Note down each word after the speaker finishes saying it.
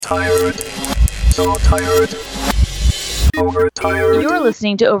tired, so tired, overtired. You're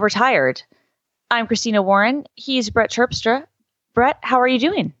listening to Overtired. I'm Christina Warren. He's Brett Terpstra. Brett, how are you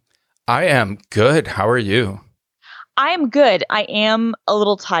doing? I am good. How are you? I am good. I am a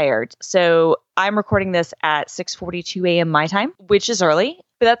little tired. So I'm recording this at 6:42 a.m. my time, which is early,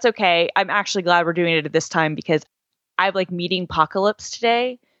 but that's okay. I'm actually glad we're doing it at this time because I have like meeting apocalypse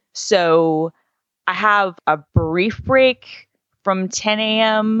today. So I have a brief break from 10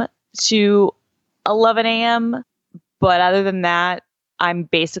 a.m. to 11 a.m. But other than that, I'm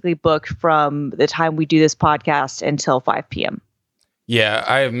basically booked from the time we do this podcast until 5 p.m. Yeah,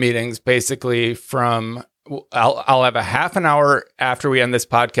 I have meetings basically from, I'll have a half an hour after we end this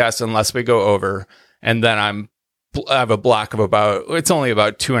podcast unless we go over. And then I have a block of it's only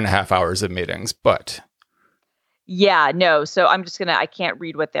about 2.5 hours of meetings, but. Yeah, no. So I can't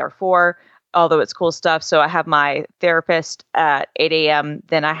read what they're for, although it's cool stuff. So I have my therapist at 8 a.m.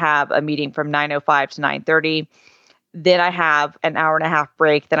 Then I have a meeting from 9:05 to 9:30. Then I have an hour and a half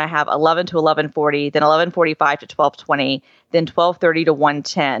break. Then I have 11 to 11:40. Then 11:45 to 12:20. Then 12:30 to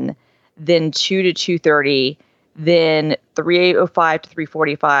 1:10. Then 2 to 2:30. Then 3:05 to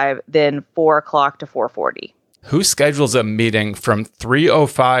 3:45. Then 4 o'clock to 4:40. Who schedules a meeting from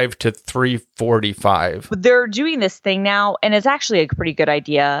 3:05 to 3:45? They're doing this thing now, and it's actually a pretty good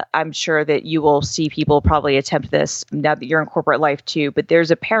idea. I'm sure that you will see people probably attempt this now that you're in corporate life too. But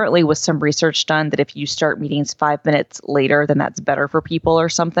there's apparently was some research done that if you start meetings 5 minutes later, then that's better for people or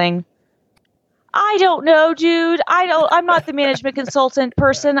something. I don't know, dude. I'm not the management consultant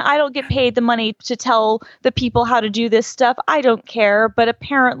person. I don't get paid the money to tell the people how to do this stuff. I don't care. But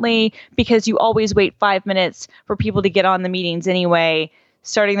apparently, because you always wait 5 minutes for people to get on the meetings anyway,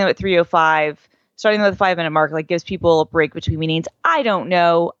 starting them at 3:05, starting them at the 5-minute mark, like gives people a break between meetings. I don't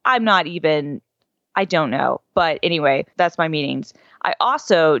know. I don't know. But anyway, that's my meetings. I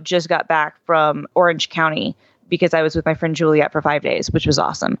also just got back from Orange County because I was with my friend Juliet for 5 days, which was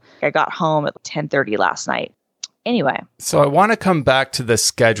awesome. I got home at 10:30 last night. Anyway. So I want to come back to the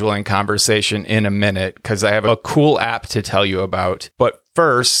scheduling conversation in a minute because I have a cool app to tell you about. But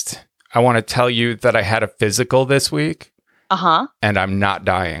first, I want to tell you that I had a physical this week. Uh-huh. And I'm not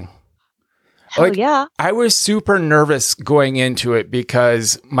dying. Hell yeah. I was super nervous going into it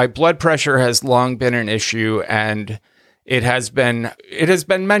because my blood pressure has long been an issue, and it has been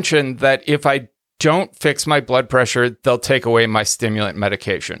mentioned that if I don't fix my blood pressure, they'll take away my stimulant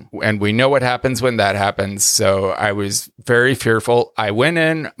medication. And we know what happens when that happens. So I was very fearful. I went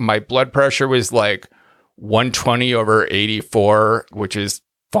in, my blood pressure was like 120/84, which is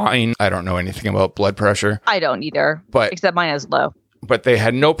fine. I don't know anything about blood pressure. I don't either, except mine is low. But they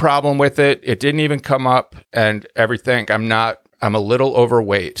had no problem with it. It didn't even come up and everything. I'm a little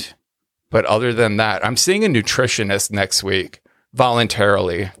overweight. But other than that, I'm seeing a nutritionist next week.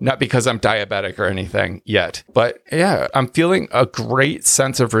 Voluntarily, not because I'm diabetic or anything yet. But yeah, I'm feeling a great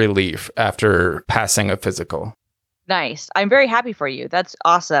sense of relief after passing a physical. Nice. I'm very happy for you. That's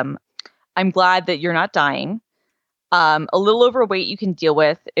awesome. I'm glad that you're not dying. A little overweight you can deal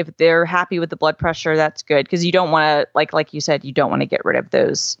with. If they're happy with the blood pressure, that's good. Because you don't want to, like you said, you don't want to get rid of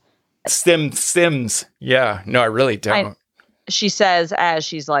those. Stims. Yeah. No, I really don't. She says as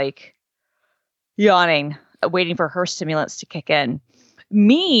she's like yawning, waiting for her stimulants to kick in.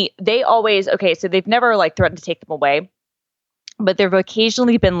 They always, so they've never like threatened to take them away, but there've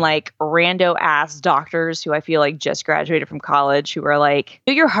occasionally been like rando ass doctors who I feel like just graduated from college who are like,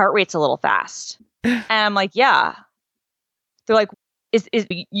 your heart rate's a little fast. And I'm like, yeah. They're like,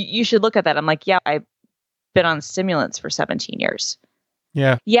 you should look at that. I'm like, yeah, I've been on stimulants for 17 years.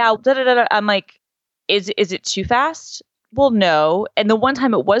 Yeah. Yeah. I'm like, is it too fast? Well, no. And the one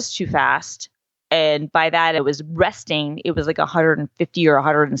time it was too fast, and by that, it was resting. It was like 150 or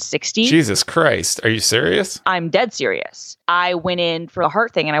 160. Jesus Christ. Are you serious? I'm dead serious. I went in for a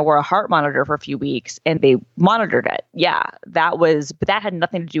heart thing and I wore a heart monitor for a few weeks and they monitored it. Yeah, but that had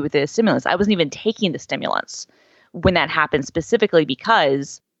nothing to do with the stimulants. I wasn't even taking the stimulants when that happened, specifically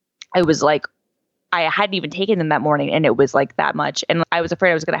because I was like, I hadn't even taken them that morning and it was like that much. And I was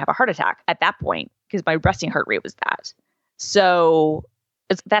afraid I was going to have a heart attack at that point because my resting heart rate was that. So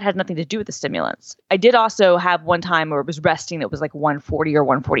that had nothing to do with the stimulants. I did also have one time where it was resting that was like 140 or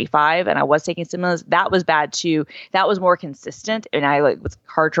 145 and I was taking stimulants. That was bad too. That was more consistent and I was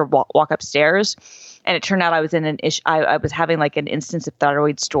hard to walk upstairs. And it turned out I was in I was having like an instance of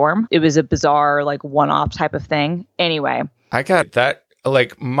thyroid storm. It was a bizarre like one-off type of thing. Anyway. I got that.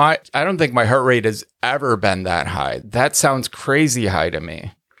 Like I don't think my heart rate has ever been that high. That sounds crazy high to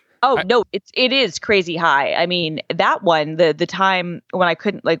me. Oh, no, it is crazy high. I mean, that one, the time when I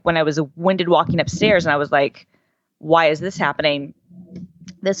couldn't, like when I was winded walking upstairs and I was like, why is this happening?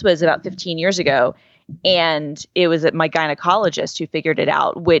 This was about 15 years ago. And it was my gynecologist who figured it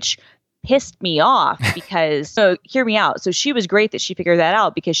out, which pissed me off because, so hear me out. So she was great that she figured that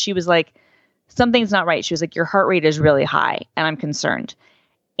out because she was like, something's not right. She was like, your heart rate is really high and I'm concerned.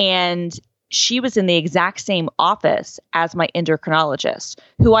 And she was in the exact same office as my endocrinologist,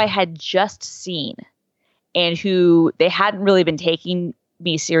 who I had just seen and who they hadn't really been taking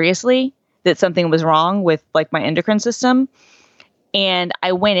me seriously, that something was wrong with like my endocrine system. And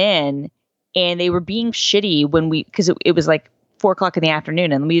I went in and they were being shitty because it was like 4:00 in the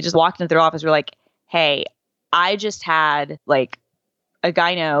afternoon. And we just walked into their office. We're like, hey, I just had like a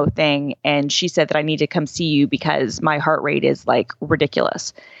gyno thing. And she said that I need to come see you because my heart rate is like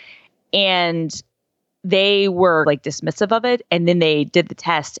ridiculous. And they were like dismissive of it. And then they did the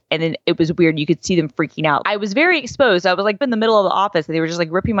test and then it was weird. You could see them freaking out. I was very exposed. I was like in the middle of the office and they were just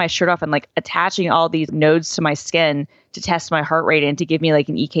like ripping my shirt off and like attaching all these nodes to my skin to test my heart rate and to give me like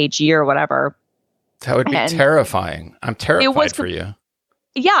an EKG or whatever. That would be terrifying. I'm terrified for you.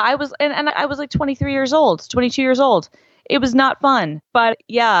 Yeah, I was, and I was like 23 years old, 22 years old. It was not fun. But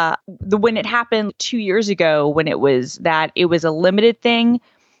yeah, when it happened 2 years ago, when it was a limited thing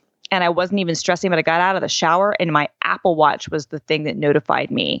and I wasn't even stressing, but I got out of the shower and my Apple Watch was the thing that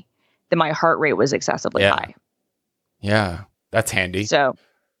notified me that my heart rate was excessively high. Yeah, that's handy. So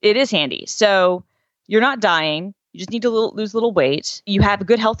it is handy. So you're not dying. You just need to lose a little weight. You have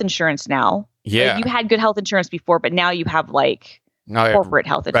good health insurance now. Yeah. Like, you had good health insurance before, but now you have like corporate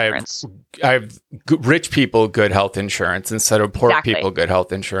health insurance. I have rich people good health insurance instead of poor people good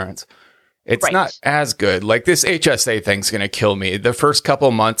health insurance. It's not as good. Like this HSA thing's going to kill me. The first couple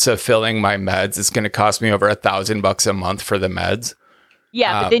months of filling my meds, it's going to cost me over $1,000 a month for the meds.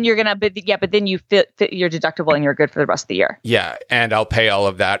 Yeah, but then but then you fit your deductible and you're good for the rest of the year. Yeah, and I'll pay all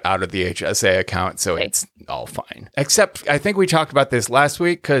of that out of the HSA account, so it's all fine. Except I think we talked about this last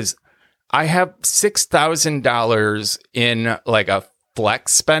week because I have $6,000 in like a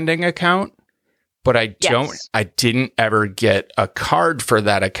flex spending account, but I didn't ever get a card for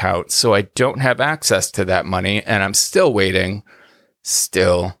that account, so I don't have access to that money, and I'm still waiting. It's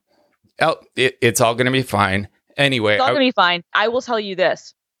all going to be fine. Anyway, it's all going to be fine. I will tell you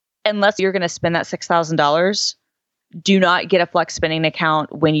this. Unless you're going to spend that $6,000, do not get a flex spending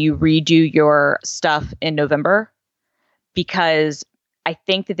account when you redo your stuff in November, because I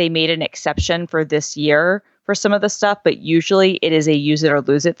think that they made an exception for this year for some of the stuff, but usually it is a use it or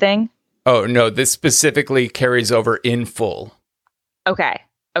lose it thing. Oh, no, this specifically carries over in full. Okay.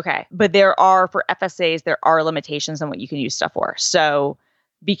 But for FSAs, there are limitations on what you can use stuff for. So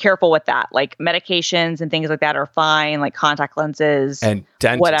be careful with that. Like medications and things like that are fine, like contact lenses and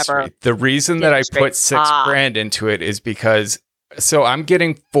dentistry. Whatever. The reason that I put $6,000 into it is because I'm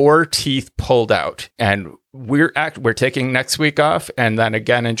getting 4 teeth pulled out, and we're taking next week off, and then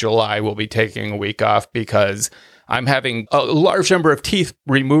again in July we'll be taking a week off because I'm having a large number of teeth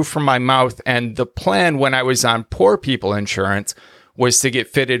removed from my mouth. And the plan when I was on poor people insurance was to get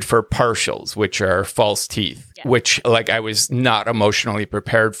fitted for partials, which are false teeth, which like I was not emotionally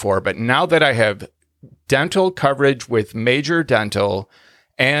prepared for. But now that I have dental coverage with Major Dental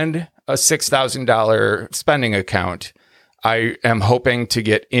and a $6,000 spending account, I am hoping to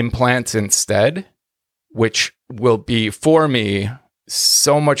get implants instead, which will be for me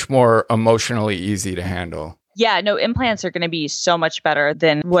so much more emotionally easy to handle. Yeah, no, implants are going to be so much better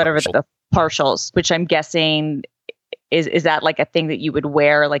than whatever the partials, which I'm guessing is that like a thing that you would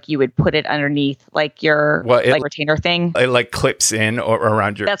wear, like you would put it underneath like your retainer thing? It like clips in or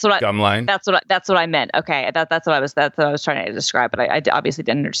around your gum line. That's what I meant. Okay, that's what I was trying to describe, but I obviously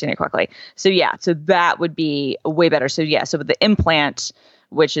didn't understand it correctly. So that would be way better. So with the implant,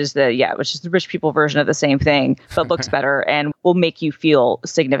 which is the rich people version of the same thing, but looks better and will make you feel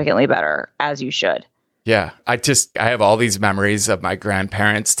significantly better, as you should. Yeah, I have all these memories of my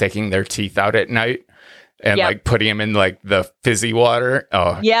grandparents taking their teeth out at night and like putting them in like the fizzy water.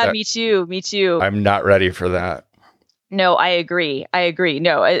 Oh, yeah, me too. I'm not ready for that. No, I agree.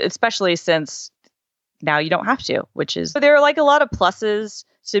 No, especially since now you don't have to, which is, there are like a lot of pluses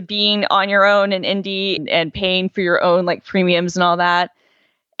to being on your own and indie and paying for your own like premiums and all that.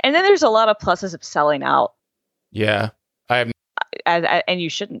 And then there's a lot of pluses of selling out. Yeah, I have. And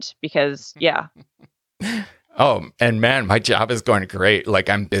you shouldn't, because Oh, and man, my job is going great. Like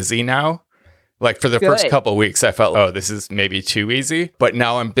I'm busy now. Like for the first couple of weeks, I felt, this is maybe too easy. But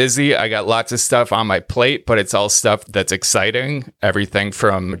now I'm busy. I got lots of stuff on my plate, but it's all stuff that's exciting. Everything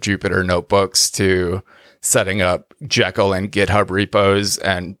from Jupyter notebooks to setting up Jekyll and GitHub repos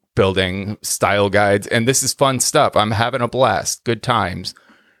and building style guides. And this is fun stuff. I'm having a blast. Good times.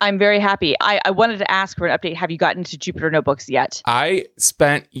 I'm very happy. I wanted to ask for an update. Have you gotten to Jupyter Notebooks yet? I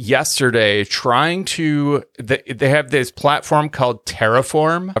spent yesterday trying to, they have this platform called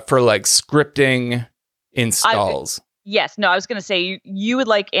Terraform for like scripting installs. Yes. No, I was going to say you would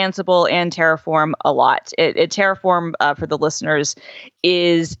like Ansible and Terraform a lot. Terraform, for the listeners,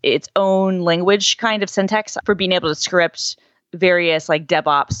 is its own language kind of syntax for being able to script various like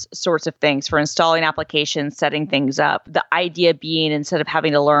DevOps sorts of things for installing applications, setting things up. The idea being, instead of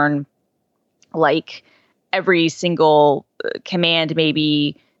having to learn like every single command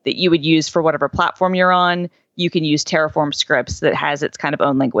maybe that you would use for whatever platform you're on, you can use Terraform scripts that has its kind of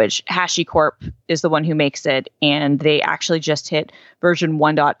own language. HashiCorp is the one who makes it, and they actually just hit version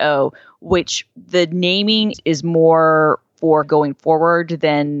 1.0, which the naming is more for going forward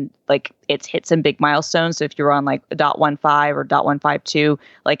than like it's hit some big milestones. So if you're on like 0.15 or 0.152,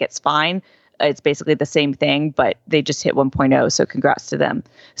 like it's fine. It's basically the same thing, but they just hit 1.0. So congrats to them.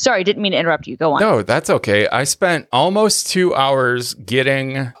 Sorry, didn't mean to interrupt you. Go on. No, that's okay. I spent almost 2 hours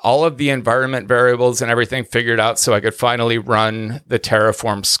getting all of the environment variables and everything figured out so I could finally run the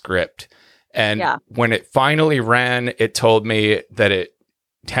Terraform script. And when it finally ran, it told me that it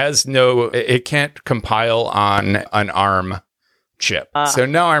can't compile on an ARM chip. So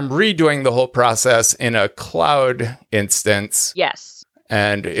now I'm redoing the whole process in a cloud instance. Yes.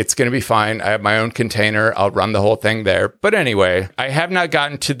 And it's going to be fine. I have my own container. I'll run the whole thing there. But anyway, I have not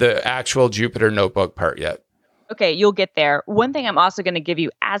gotten to the actual Jupyter Notebook part yet. Okay, you'll get there. One thing I'm also going to give you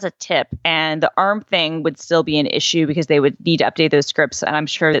as a tip, and the ARM thing would still be an issue because they would need to update those scripts. And I'm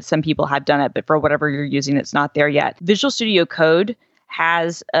sure that some people have done it, but for whatever you're using, it's not there yet. Visual Studio Code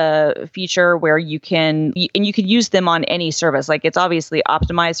has a feature where you can use them on any service. Like it's obviously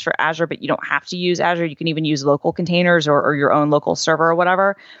optimized for Azure, but you don't have to use Azure. You can even use local containers or your own local server or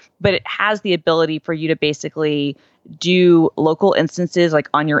whatever. But it has the ability for you to basically do local instances like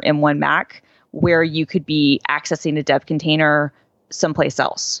on your M1 Mac where you could be accessing a dev container someplace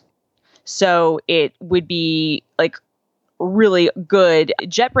else. So it would be like really good.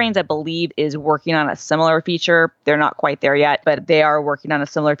 JetBrains, I believe, is working on a similar feature. They're not quite there yet, but they are working on a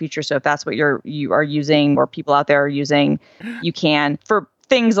similar feature. So if that's what you are using or people out there are using, you can. For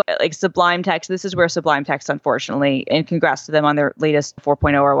things like Sublime Text, this is where Sublime Text, unfortunately, and congrats to them on their latest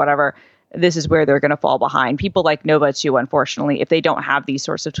 4.0 or whatever, this is where they're going to fall behind. People like Nova too, unfortunately, if they don't have these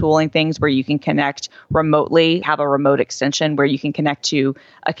sorts of tooling things where you can connect remotely, have a remote extension where you can connect to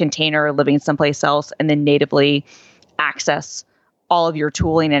a container living someplace else and then natively access all of your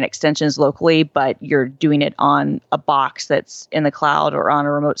tooling and extensions locally, but you're doing it on a box that's in the cloud or on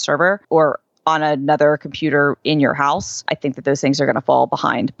a remote server or on another computer in your house. I think that those things are going to fall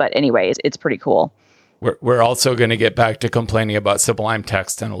behind. But anyways, it's pretty cool. We're also going to get back to complaining about Sublime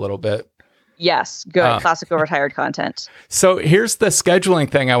Text in a little bit. Yes, good. Classic overtired content. So here's the scheduling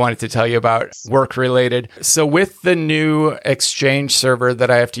thing I wanted to tell you about, work related. So with the new Exchange server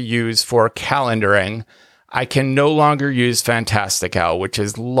that I have to use for calendaring, I can no longer use Fantastical, which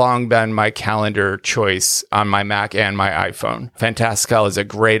has long been my calendar choice on my Mac and my iPhone. Fantastical is a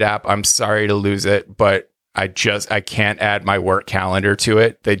great app. I'm sorry to lose it, but I can't add my work calendar to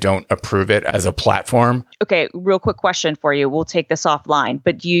it. They don't approve it as a platform. Okay, real quick question for you. We'll take this offline,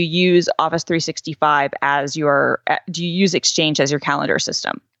 but do you use Office 365 do you use Exchange as your calendar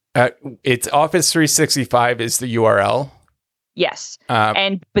system? It's Office 365 is the URL. Yes.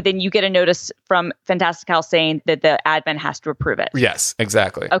 But then you get a notice from Fantastical saying that the admin has to approve it. Yes,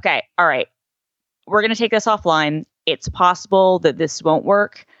 exactly. Okay. All right. We're going to take this offline. It's possible that this won't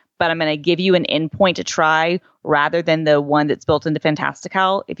work, but I'm going to give you an endpoint to try rather than the one that's built into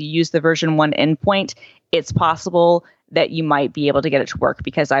Fantastical. If you use the version 1 endpoint, it's possible that you might be able to get it to work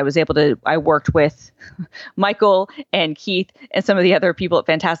because I worked with Michael and Keith and some of the other people at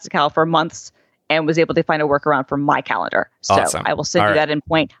Fantastical for months and was able to find a workaround for my calendar. So awesome. I will send you that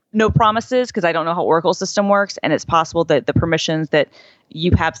endpoint. No promises because I don't know how Oracle system works. And it's possible that the permissions that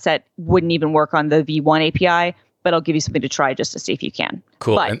you have set wouldn't even work on the V1 API, but I'll give you something to try just to see if you can.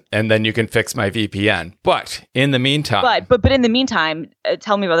 Cool. And then you can fix my VPN. But in the meantime... But in the meantime,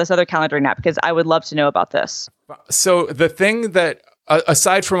 tell me about this other calendaring app because I would love to know about this. So the thing that...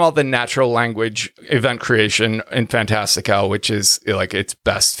 aside from all the natural language event creation in Fantastical, which is like its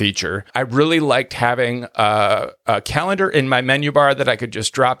best feature, I really liked having a calendar in my menu bar that I could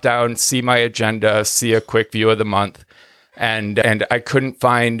just drop down, see my agenda, see a quick view of the month. And I couldn't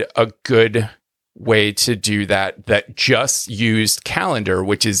find a good way to do that just used calendar,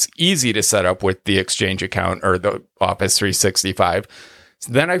 which is easy to set up with the Exchange account or the Office 365.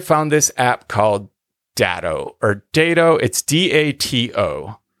 So then I found this app called Datto or Dato. It's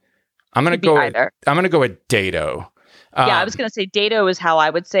DATO. I'm going to go with Dato. Yeah, I was going to say Dado is how I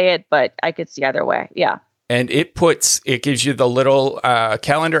would say it, but I could see either way. Yeah. And it gives you the little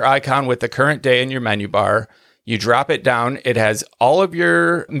calendar icon with the current day in your menu bar. You drop it down. It has all of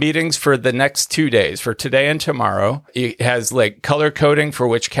your meetings for the next 2 days, for today and tomorrow. It has like color coding for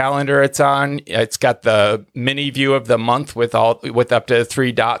which calendar it's on. It's got the mini view of the month with up to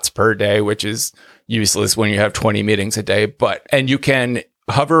 3 dots per day, which is useless when you have 20 meetings a day. And you can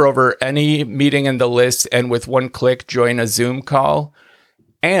hover over any meeting in the list and with one click join a Zoom call.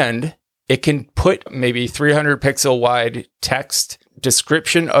 And it can put maybe 300 pixel wide text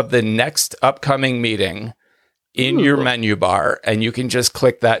description of the next upcoming meeting in your menu bar. And you can just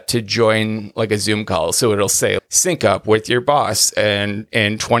click that to join like a Zoom call. So it'll say sync up with your boss in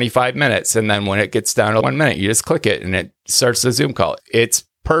 25 minutes. And then when it gets down to 1 minute, you just click it and it starts the Zoom call. It's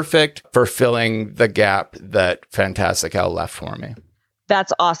perfect for filling the gap that Fantastical left for me.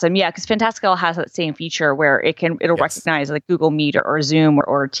 That's awesome. Yeah, because Fantastical has that same feature where it'll recognize like Google Meet or Zoom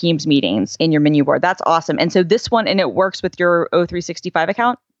or Teams meetings in your menu bar. That's awesome. And so this one, and it works with your O365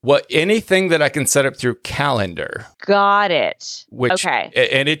 account? Well, anything that I can set up through Calendar. Got it. Okay.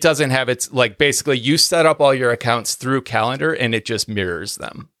 And it doesn't have its, like, basically you set up all your accounts through Calendar and it just mirrors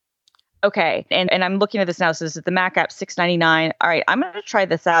them. Okay. And I'm looking at this now. So this is the Mac app, $6.99. All right. I'm going to try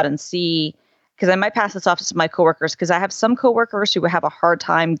this out and see, because I might pass this off to some of my coworkers, because I have some coworkers who have a hard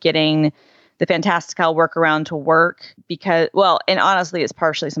time getting the Fantastical workaround to work because, well, and honestly,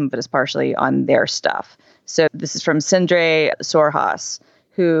 some of it is partially on their stuff. So this is from Sindre Sorhas,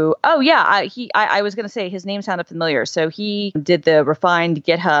 who, I was going to say his name sounded familiar. So he did the refined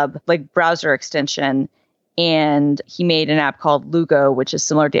GitHub like browser extension, and he made an app called Lugo, which is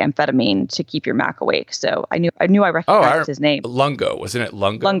similar to amphetamine to keep your Mac awake. So I knew I recognized his name. Lungo, wasn't it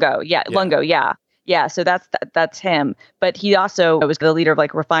Lungo? Lungo, Lungo, yeah. Yeah, so that's him. But he also was the leader of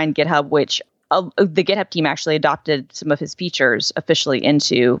like refined GitHub, which the GitHub team actually adopted some of his features officially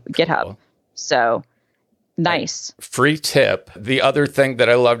into GitHub. Cool. So nice. Free tip. The other thing that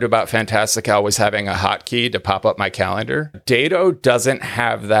I loved about Fantastical was having a hotkey to pop up my calendar. Dado doesn't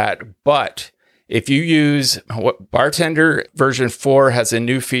have that, but if you use Bartender version 4 has a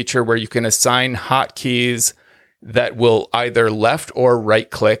new feature where you can assign hotkeys that will either left or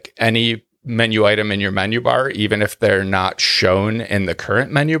right click any menu item in your menu bar, even if they're not shown in the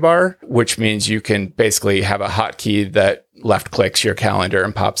current menu bar, which means you can basically have a hotkey that left clicks your calendar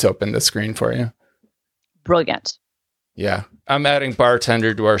and pops open the screen for you. Brilliant. Yeah. I'm adding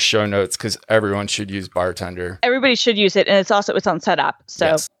Bartender to our show notes because everyone should use Bartender. Everybody should use it. And it's on SetApp.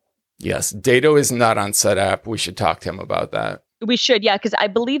 So Yes. Dado is not on SetApp. We should talk to him about that. We should, yeah, because I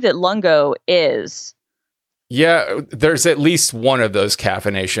believe that Lungo is. Yeah, there's at least one of those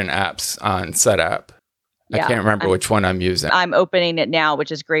caffeination apps on SetApp. Yeah, I can't remember which one I'm using. I'm opening it now,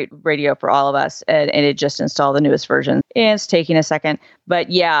 which is great radio for all of us. And it just installed the newest version. And it's taking a second. But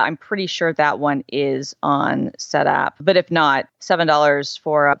yeah, I'm pretty sure that one is on SetApp. But if not, $7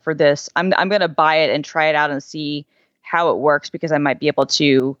 for this. I'm going to buy it and try it out and see how it works, because I might be able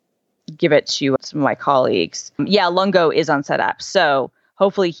to give it to some of my colleagues. Yeah, Lungo is on SetApp. So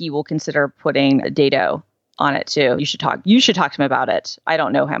hopefully he will consider putting Dado on it too. You should talk to him about it. I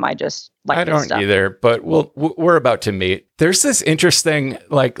don't know him. I just like I don't stuff. Either, but we're about to meet. There's this interesting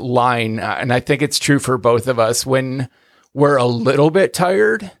like line, and I think it's true for both of us. When we're a little bit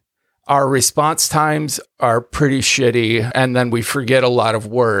tired, our response times are pretty shitty, and then we forget a lot of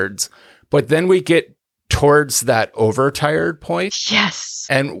words. But then we get towards that overtired point. Yes.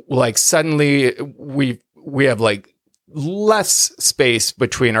 And like suddenly we have like less space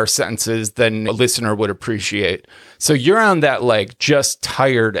between our sentences than a listener would appreciate. So you're on that like just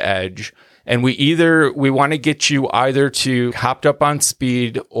tired edge. And we want to get you either to hopped up on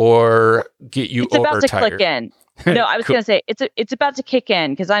speed or get you overtired. It's about to click in. No, I was going to say it's about to kick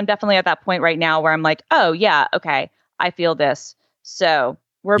in, because I'm definitely at that point right now where I'm like, oh yeah, okay, I feel this. So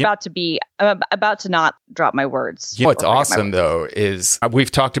we're I'm about to not drop my words. You know what's awesome though is we've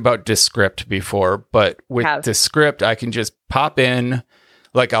talked about Descript before, but with Descript, I can just pop in,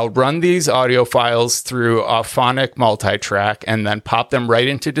 like I'll run these audio files through Auphonic multitrack and then pop them right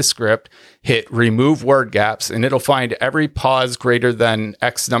into Descript, hit remove word gaps, and it'll find every pause greater than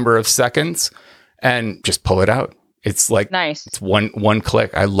X number of seconds and just pull it out. It's like nice. It's one click.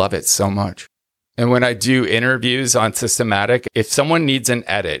 I love it so much. And when I do interviews on Systematic, if someone needs an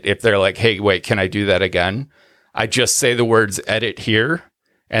edit, if they're like, hey, wait, can I do that again? I just say the words edit here.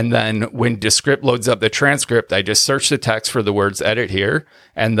 And then when Descript loads up the transcript, I just search the text for the words edit here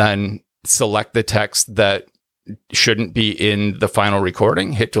and then select the text that shouldn't be in the final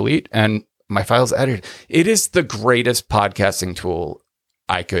recording, hit delete, and my file's edited. It is the greatest podcasting tool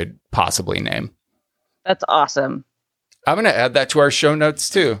I could possibly name. That's awesome. I'm going to add that to our show notes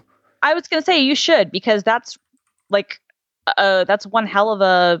too. I was going to say you should, because that's like, that's one hell of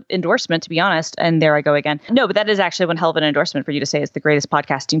a endorsement, to be honest. And there I go again. No, but that is actually one hell of an endorsement for you to say it's the greatest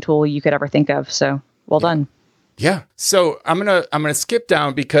podcasting tool you could ever think of. So well done. Yeah. So I'm gonna skip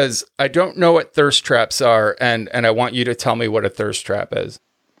down because I don't know what thirst traps are, and I want you to tell me what a thirst trap is.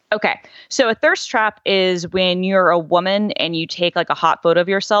 Okay. So a thirst trap is when you're a woman and you take like a hot photo of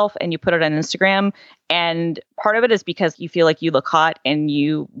yourself and you put it on Instagram. And part of it is because you feel like you look hot and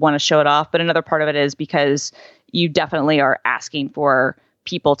you want to show it off. But another part of it is because you definitely are asking for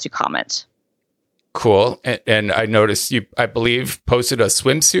people to comment. Cool. And I noticed you, I believe, posted a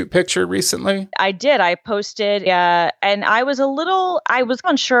swimsuit picture recently. I did. I posted, and I was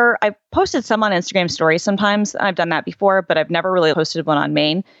unsure. I posted some on Instagram stories sometimes. I've done that before, but I've never really posted one on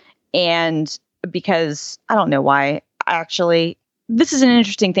main. And because I don't know why, actually, this is an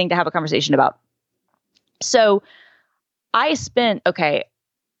interesting thing to have a conversation about. So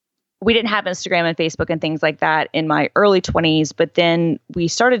we didn't have Instagram and Facebook and things like that in my early 20s, but then we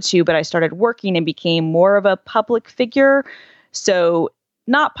started to, but I started working and became more of a public figure. So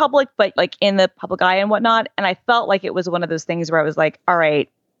not public, but like in the public eye and whatnot. And I felt like it was one of those things where I was like, all right,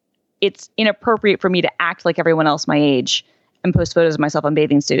 it's inappropriate for me to act like everyone else my age and post photos of myself in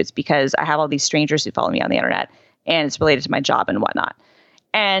bathing suits because I have all these strangers who follow me on the internet and it's related to my job and whatnot.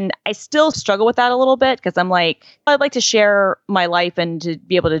 And I still struggle with that a little bit because I'm like, I'd like to share my life and to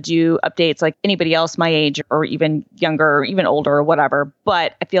be able to do updates like anybody else my age or even younger or even older or whatever.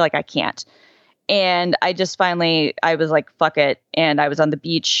 But I feel like I can't. And I just finally, I was like, fuck it. And I was on the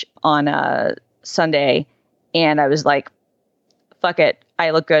beach on a Sunday and I was like, fuck it. I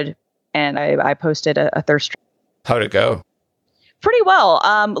look good. And I posted a thirst trap. How'd it go? Pretty well.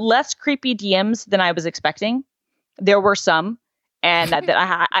 Less creepy DMs than I was expecting. There were some. And that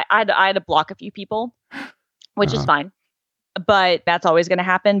I had to block a few people, which is fine. But that's always going to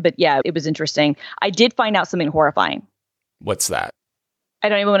happen. But yeah, it was interesting. I did find out something horrifying. What's that? I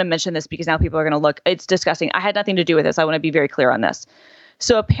don't even want to mention this because now people are going to look. It's disgusting. I had nothing to do with this. I want to be very clear on this.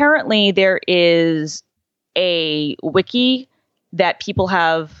 So apparently there is a wiki that people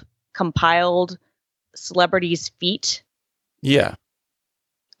have compiled celebrities' feet. Yeah.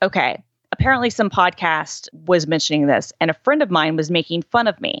 Okay. Apparently some podcast was mentioning this and a friend of mine was making fun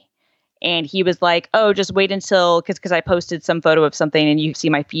of me. And he was like, oh, just wait until, because I posted some photo of something and you see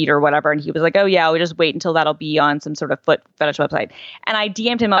my feet or whatever. And he was like, oh yeah, we'll just wait until that'll be on some sort of foot fetish website. And I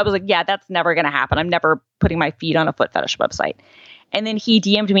DM'd him. I was like, yeah, that's never going to happen. I'm never putting my feet on a foot fetish website. And then he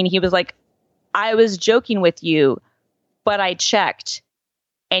DM'd me and he was like, I was joking with you, but I checked.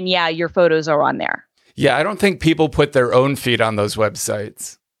 And yeah, your photos are on there. Yeah, I don't think people put their own feet on those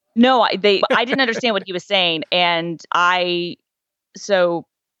websites. No, I didn't understand what he was saying. And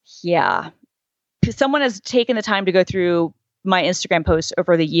yeah, someone has taken the time to go through my Instagram posts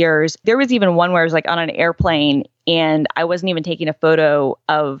over the years. There was even one where I was like on an airplane and I wasn't even taking a photo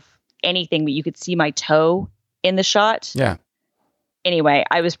of anything, but you could see my toe in the shot. Yeah. Anyway,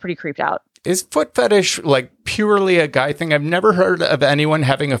 I was pretty creeped out. Is foot fetish like purely a guy thing? I've never heard of anyone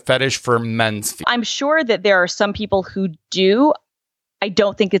having a fetish for men's feet. I'm sure that there are some people who do. I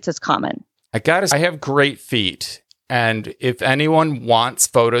don't think it's as common. I have great feet. And if anyone wants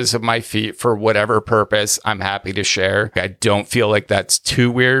photos of my feet for whatever purpose, I'm happy to share. I don't feel like that's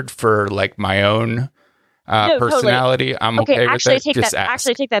too weird for like my own personality. Totally. I'm okay with it.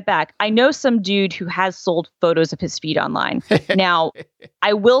 Actually, take that back. I know some dude who has sold photos of his feet online. Now,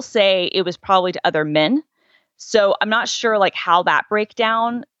 I will say it was probably to other men. So I'm not sure like how that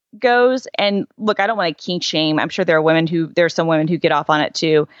breakdown goes. And look, I don't want to kink shame. I'm sure there are some women who get off on it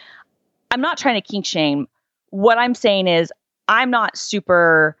too. I'm not trying to kink shame. What I'm saying is I'm not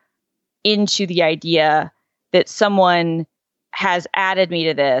super into the idea that someone has added me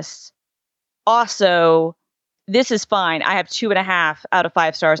to this. Also, this is fine. I have 2.5 out of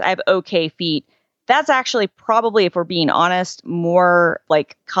 5 stars. I have okay feet. That's actually probably, if we're being honest, more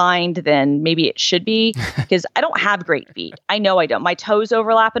like kind than maybe it should be because I don't have great feet. I know I don't. My toes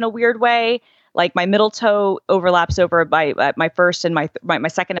overlap in a weird way. Like my middle toe overlaps over my first and my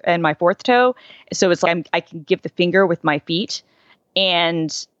second and my fourth toe. So it's like I can give the finger with my feet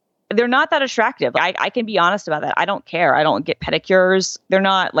and they're not that attractive. I can be honest about that. I don't care. I don't get pedicures. They're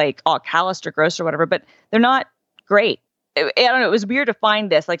not like all calloused or gross or whatever, but they're not great. I don't know. It was weird to find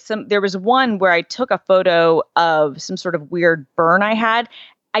this. There was one where I took a photo of some sort of weird burn I had.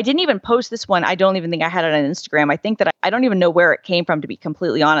 I didn't even post this one. I don't even think I had it on Instagram. I think that I don't even know where it came from, to be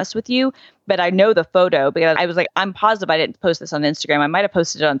completely honest with you. But I know the photo because I was like, I'm positive I didn't post this on Instagram. I might have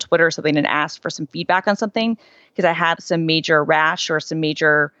posted it on Twitter or something and asked for some feedback on something because I had some major rash or some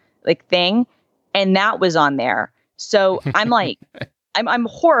major like thing. And that was on there. So I'm like, I'm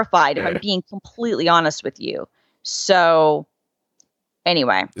horrified if I'm being completely honest with you. So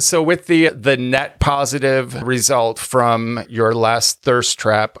anyway. So with the net positive result from your last thirst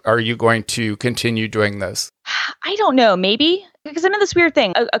trap, are you going to continue doing this? I don't know, maybe. Because I know this weird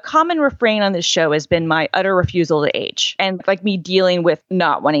thing. A common refrain on this show has been my utter refusal to age and like me dealing with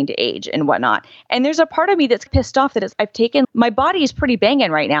not wanting to age and whatnot. And there's a part of me that's pissed off that I've taken, my body is pretty banging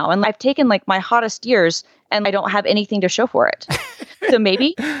right now. And I've taken like my hottest years and I don't have anything to show for it. So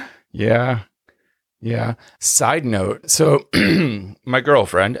maybe. Yeah. Yeah. Side note. So my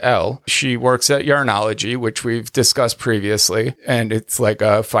girlfriend, Elle, she works at Yarnology, which we've discussed previously. And it's like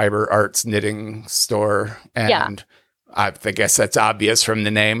a fiber arts knitting store. And I guess that's obvious from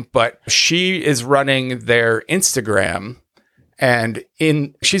the name, but she is running their Instagram, and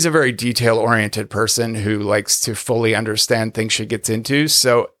she's a very detail oriented person who likes to fully understand things she gets into.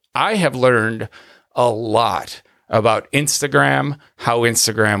 So I have learned a lot about Instagram, how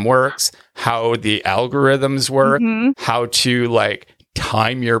Instagram works, how the algorithms work, how to like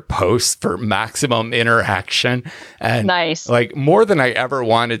time your posts for maximum interaction, and nice. Like more than I ever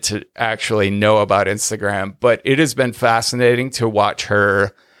wanted to actually know about Instagram. But it has been fascinating to watch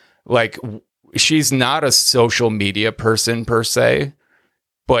her. Like, she's not a social media person per se,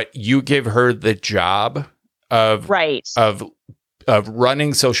 but you give her the job of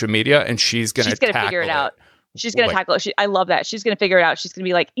running social media, and she's gonna figure it out. She's gonna tackle it. I love that. She's gonna figure it out. She's gonna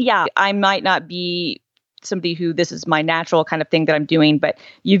be like, yeah, I might not be somebody who this is my natural kind of thing that I'm doing, but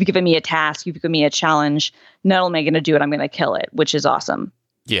you've given me a task, you've given me a challenge. Not only am I going to do it, I'm going to kill it, which is awesome.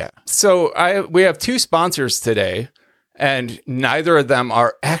 Yeah. So we have 2 sponsors today, and neither of them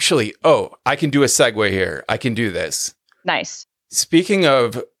are actually, I can do a segue here. I can do this. Nice. Speaking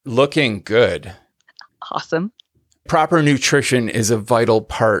of looking good. Awesome. Proper nutrition is a vital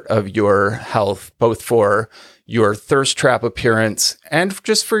part of your health, both for your thirst trap appearance and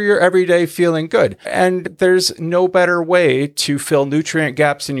just for your everyday feeling good. And there's no better way to fill nutrient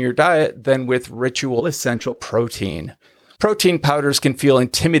gaps in your diet than with Ritual Essential Protein. Protein powders can feel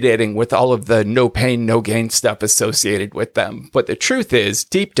intimidating with all of the no pain, no gain stuff associated with them. But the truth is,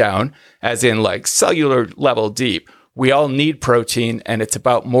 deep down, as in like cellular level deep, we all need protein, and it's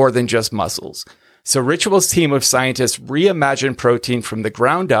about more than just muscles. So Ritual's team of scientists reimagined protein from the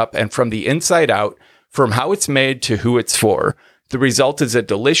ground up and from the inside out, from how it's made to who it's for. The result is a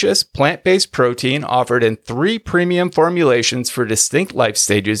delicious plant-based protein offered in 3 premium formulations for distinct life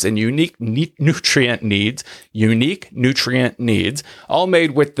stages and unique nutrient needs, all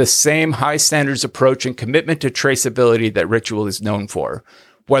made with the same high standards approach and commitment to traceability that Ritual is known for.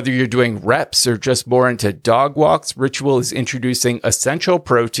 Whether you're doing reps or just more into dog walks, Ritual is introducing Essential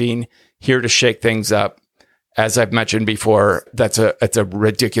Protein here to shake things up. As I've mentioned before, it's a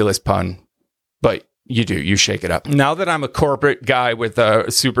ridiculous pun, but you shake it up. Now that I'm a corporate guy with a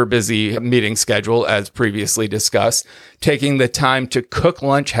super busy meeting schedule, as previously discussed, taking the time to cook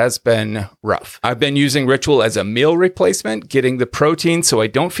lunch has been rough. I've been using Ritual as a meal replacement, getting the protein so I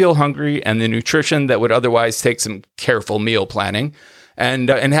don't feel hungry and the nutrition that would otherwise take some careful meal planning. And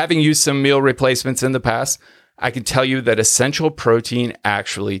having used some meal replacements in the past, I can tell you that Essential Protein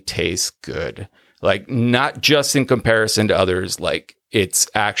actually tastes good. Like, not just in comparison to others, like it's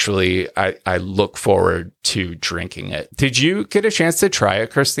actually, I look forward to drinking it. Did you get a chance to try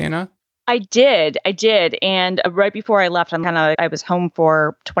it, Christina? I did. And right before I left, I was home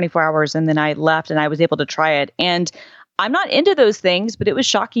for 24 hours and then I left and I was able to try it. And I'm not into those things, but it was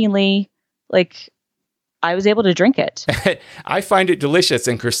shockingly like I was able to drink it. I find it delicious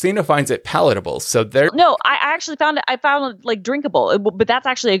and Christina finds it palatable. So No, I actually found it like drinkable, but that's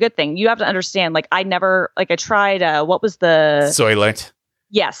actually a good thing. You have to understand, like I tried, what was the Soylent?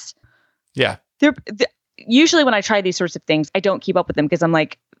 Yes. Yeah. Usually when I try these sorts of things, I don't keep up with them because I'm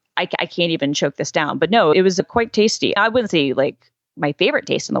like, I can't even choke this down. But no, it was quite tasty. I wouldn't say like my favorite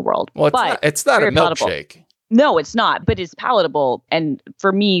taste in the world. Well, but it's not a milkshake. Palatable. No, it's not, but it's palatable. And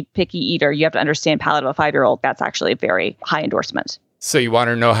for me, picky eater, you have to understand palate of a 5-year-old. That's actually a very high endorsement. So you want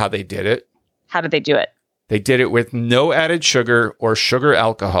to know how they did it? How did they do it? They did it with no added sugar or sugar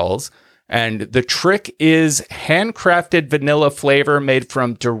alcohols. And the trick is handcrafted vanilla flavor made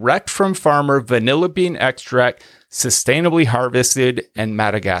from direct from farmer vanilla bean extract, sustainably harvested in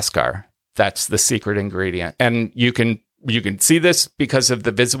Madagascar. That's the secret ingredient. And you can see this because of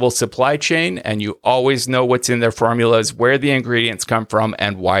the visible supply chain, and you always know what's in their formulas, where the ingredients come from,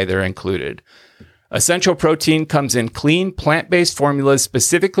 and why they're included. Essential Protein comes in clean, plant-based formulas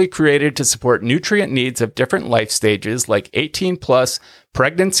specifically created to support nutrient needs of different life stages like 18+,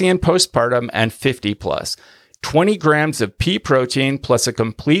 pregnancy and postpartum, and 50+. 20 grams of pea protein plus a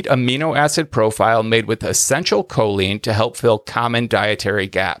complete amino acid profile made with essential choline to help fill common dietary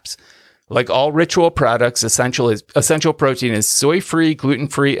gaps. Like all Ritual products, Essential Protein is soy-free,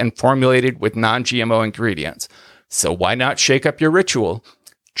 gluten-free, and formulated with non-GMO ingredients. So why not shake up your ritual?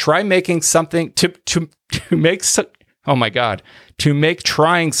 Try making something to make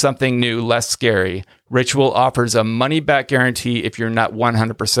trying something new less scary. Ritual offers a money-back guarantee if you're not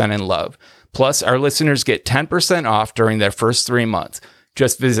 100% in love. Plus, our listeners get 10% off during their first 3 months.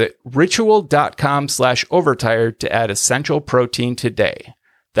 Just visit ritual.com/overtired to add Essential Protein today.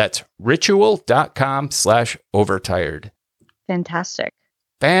 That's ritual.com/overtired. Fantastic.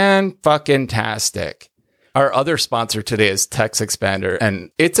 Fan-fucking-tastic. Our other sponsor today is Text Expander,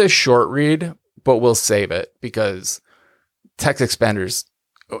 and it's a short read, but we'll save it because Text Expanders,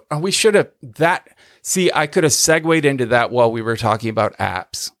 we should have I could have segued into that while we were talking about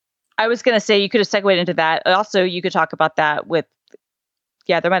apps. I was going to say you could have segued into that. Also, you could talk about that with,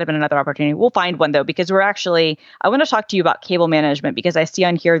 there might have been another opportunity. We'll find one though, because I want to talk to you about cable management because I see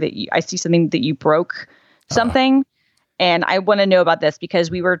on here that I see something that you broke something. And I want to know about this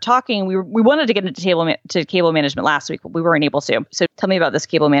because we were talking, we wanted to get into cable management last week, but we weren't able to. So tell me about this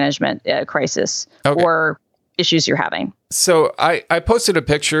cable management crisis or issues you're having. So I posted a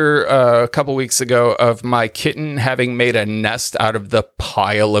picture a couple weeks ago of my kitten having made a nest out of the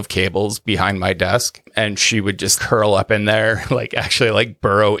pile of cables behind my desk. And she would just curl up in there, actually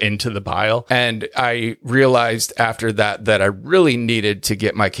burrow into the pile. And I realized after that I really needed to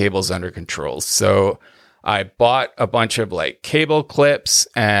get my cables under control. So I bought a bunch of cable clips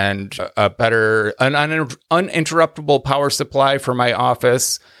and an uninterruptible power supply for my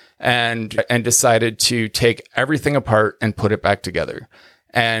office and decided to take everything apart and put it back together.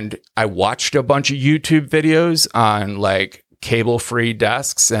 And I watched a bunch of YouTube videos on cable-free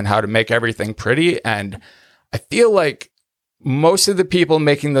desks and how to make everything pretty. And I feel like most of the people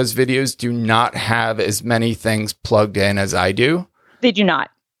making those videos do not have as many things plugged in as I do. They do not.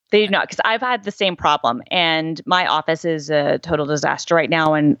 Because I've had the same problem, and my office is a total disaster right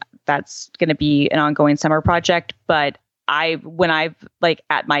now, and that's going to be an ongoing summer project. But when I've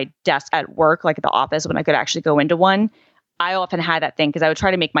at my desk at work, at the office, when I could actually go into one, I often had that thing because I would try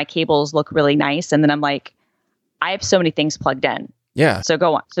to make my cables look really nice, and then I'm I have so many things plugged in. Yeah. So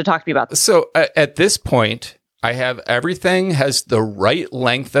go on. So talk to me about this. So at this point, I have everything has the right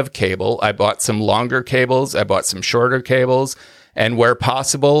length of cable. I bought some longer cables. I bought some shorter cables. And where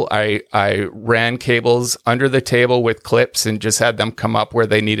possible, I ran cables under the table with clips and just had them come up where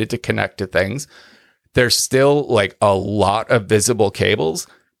they needed to connect to things. There's still a lot of visible cables,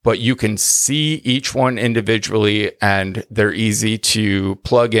 but you can see each one individually and they're easy to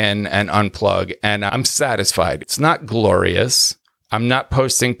plug in and unplug. And I'm satisfied. It's not glorious. I'm not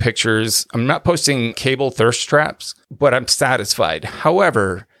posting pictures. I'm not posting cable thirst traps, but I'm satisfied.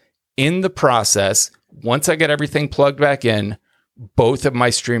 However, in the process, once I get everything plugged back in, both of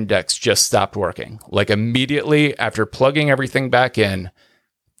my Stream Decks just stopped working. Immediately after plugging everything back in,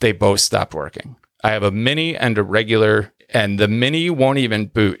 they both stopped working. I have a mini and a regular, and the mini won't even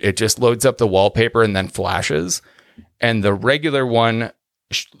boot. It just loads up the wallpaper and then flashes. And the regular one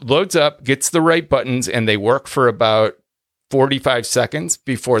loads up, gets the right buttons, and they work for about 45 seconds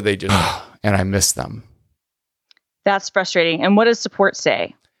before they just, and I miss them. That's frustrating. And what does support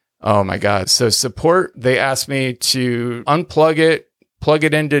say? Oh my God. So support, they asked me to unplug it, plug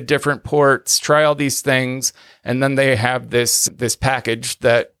it into different ports, try all these things. And then they have this package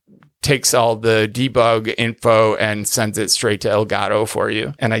that takes all the debug info and sends it straight to Elgato for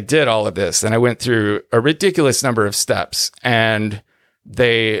you. And I did all of this and I went through a ridiculous number of steps, and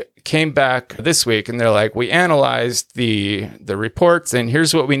they came back this week and they're like, we analyzed the reports and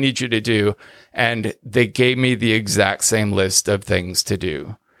here's what we need you to do. And they gave me the exact same list of things to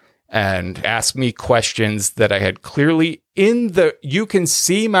do and asked me questions that I had clearly you can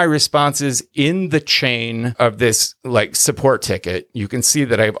see my responses in the chain of this support ticket. You can see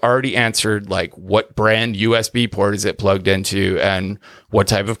that I've already answered what brand USB port is it plugged into and what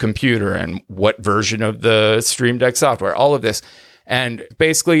type of computer and what version of the Stream Deck software, all of this. And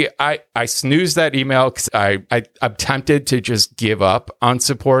basically I snoozed that email because I'm tempted to just give up on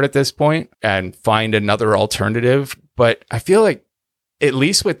support at this point and find another alternative. But I feel like, at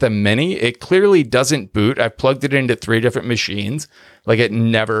least with the Mini, it clearly doesn't boot. I've plugged it into 3 different machines. It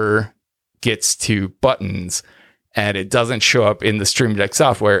never gets to buttons and it doesn't show up in the Stream Deck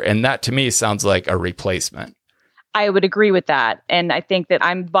software. And that to me sounds like a replacement. I would agree with that. And I think that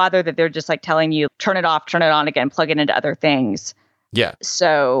I'm bothered that they're just telling you, turn it off, turn it on again, plug it into other things. Yeah.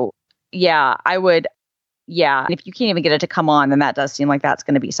 So yeah, I would. Yeah. And if you can't even get it to come on, then that does seem like that's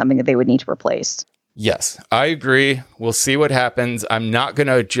going to be something that they would need to replace. Yes, I agree. We'll see what happens. I'm not going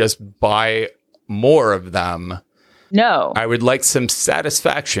to just buy more of them. No. I would like some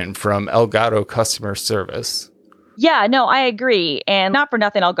satisfaction from Elgato customer service. Yeah, no, I agree. And not for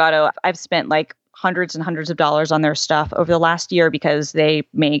nothing, Elgato, I've spent like hundreds and hundreds of dollars on their stuff over the last year because they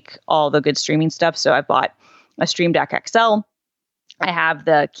make all the good streaming stuff. So I bought a Stream Deck XL. I have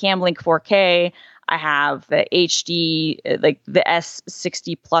the Camlink 4K. I have the HD, like the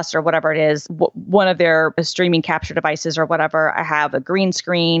S60 Plus or whatever it is, one of their streaming capture devices or whatever. I have a green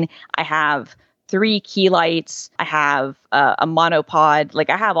screen. I have 3 key lights. I have a monopod. Like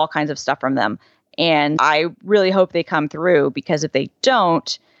I have all kinds of stuff from them. And I really hope they come through, because if they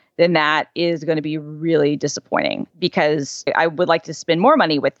don't, then that is going to be really disappointing, because I would like to spend more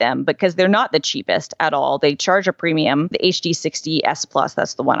money with them because they're not the cheapest at all. They charge a premium. The HD60 S Plus,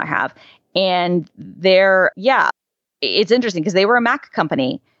 that's the one I have. And it's interesting because they were a Mac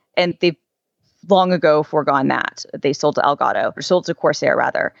company and they've long ago foregone that. They sold to Elgato, or sold to Corsair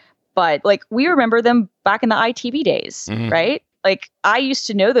rather. But like we remember them back in the ITV days, right? Like I used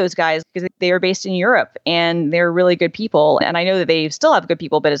to know those guys because they were based in Europe and they're really good people. And I know that they still have good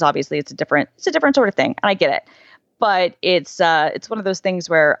people, but it's a different sort of thing. And I get it. But it's one of those things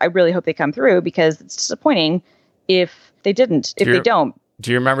where I really hope they come through, because it's disappointing if they didn't, if they don't.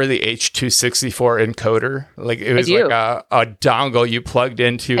 Do you remember the H.264 encoder? Like it was like a dongle you plugged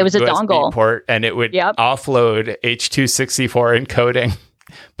into. It was a USB dongle port, and it would offload H.264 encoding.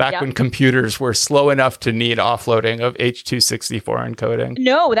 Back when computers were slow enough to need offloading of H.264 encoding.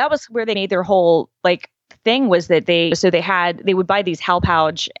 No, that was where they made their whole thing, was that they would buy these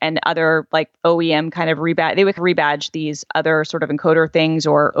Hauppauge and other like OEM kind of they would rebadge these other sort of encoder things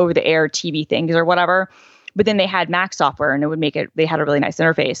or over the air TV things or whatever. But then they had Mac software and they had a really nice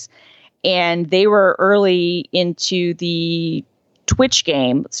interface. And they were early into the Twitch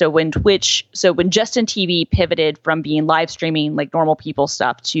game. So when Justin TV pivoted from being live streaming like normal people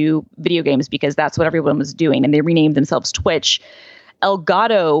stuff to video games, because that's what everyone was doing, and they renamed themselves Twitch,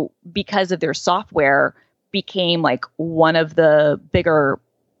 Elgato, because of their software, became like one of the bigger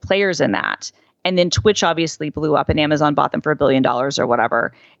players in that. And then Twitch obviously blew up and Amazon bought them for $1 billion or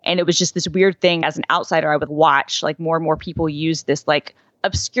whatever. And it was just this weird thing. As an outsider, I would watch like more and more people use this like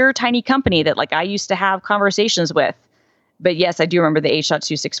obscure tiny company that like I used to have conversations with. But yes, I do remember the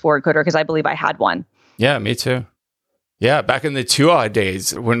H.264 encoder because I believe I had one. Yeah, me too. Yeah, back in the 2AUD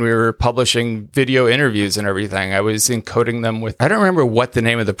days when we were publishing video interviews and everything, I was encoding them with, I don't remember what the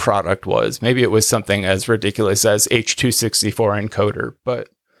name of the product was. Maybe it was something as ridiculous as H.264 encoder, but...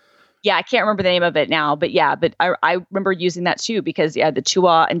 Yeah, I can't remember the name of it now, but I remember using that too, because the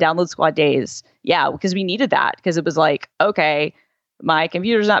 2AUD and Download Squad days, because we needed that, because it was like, okay, my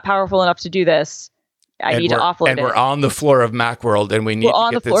computer's not powerful enough to do this. I need to offload it. And we're on the floor of Macworld, and we need to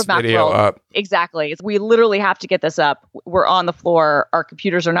get this video up. Exactly. We literally have to get this up. We're on the floor. Our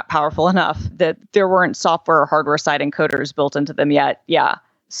computers are not powerful enough that there weren't software or hardware side encoders built into them yet. Yeah,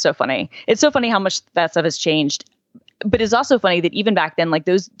 so funny. It's so funny how much that stuff has changed. But it's also funny that even back then, like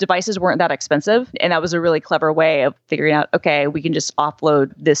those devices weren't that expensive. And that was a really clever way of figuring out, okay, we can just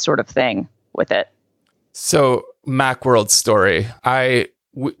offload this sort of thing with it. So Macworld story.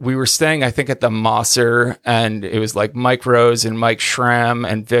 We were staying, I think, at the Mosser, and it was like Mike Rose and Mike Schramm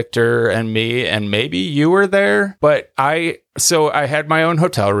and Victor and me, and maybe you were there. But I had my own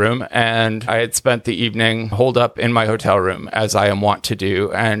hotel room, and I had spent the evening holed up in my hotel room, as I am wont to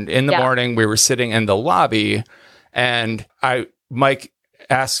do. And in the morning, we were sitting in the lobby, and Mike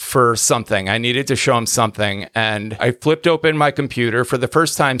asked for something. I needed to show him something. And I flipped open my computer for the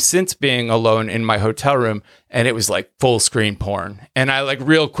first time since being alone in my hotel room. And it was like full screen porn. And I like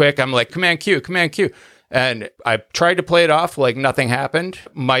real quick, I'm like, Command Q. And I tried to play it off like nothing happened.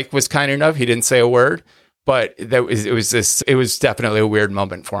 Mike was kind enough. He didn't say a word. But it was definitely a weird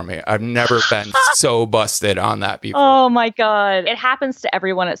moment for me. I've never been so busted on that before. Oh my God. It happens to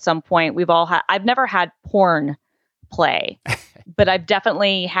everyone at some point. I've never had porn play, but I've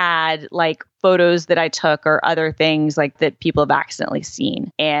definitely had like photos that I took or other things like that people have accidentally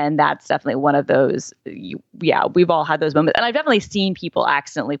seen. And that's definitely one of those. We've all had those moments. And I've definitely seen people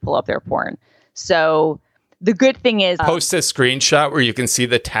accidentally pull up their porn. So the good thing is post a screenshot where you can see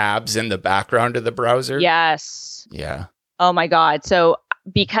the tabs in the background of the browser. Yes. Yeah. Oh my God. So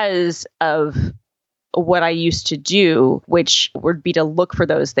because of what I used to do, which would be to look for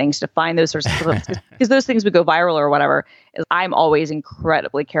those things, to find those sorts of because those things would go viral or whatever. I'm always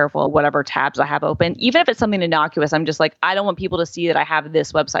incredibly careful of whatever tabs I have open. Even if it's something innocuous, I'm just like, I don't want people to see that I have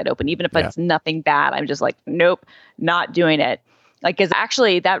this website open. Even if it's nothing bad, I'm just like, nope, not doing it. Like, because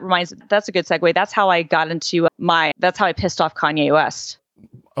actually that's a good segue. That's how I got into that's how I pissed off Kanye West.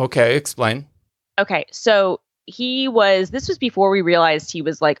 Okay, explain. Okay, so this was before we realized he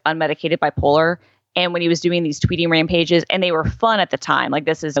was like unmedicated bipolar. And when he was doing these tweeting rampages, and they were fun at the time, like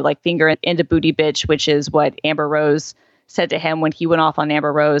this is like finger into booty bitch, which is what Amber Rose said to him when he went off on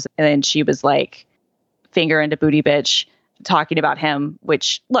Amber Rose. And then she was like, finger into booty bitch, talking about him,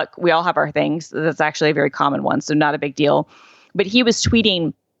 which look, we all have our things. That's actually a very common one. So not a big deal. But he was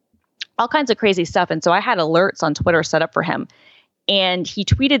tweeting all kinds of crazy stuff. And so I had alerts on Twitter set up for him. And he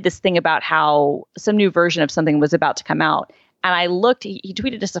tweeted this thing about how some new version of something was about to come out. And I looked, he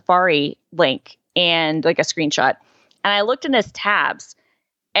tweeted a Safari link and like a screenshot. And I looked in his tabs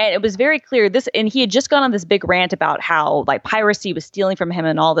and it was very clear and he had just gone on this big rant about how like piracy was stealing from him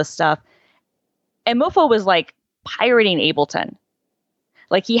and all this stuff. And Mofo was like pirating Ableton.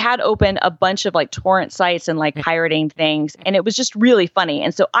 Like he had opened a bunch of like torrent sites and like pirating things. And it was just really funny.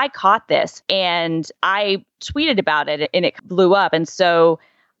 And so I caught this and I tweeted about it and it blew up. And so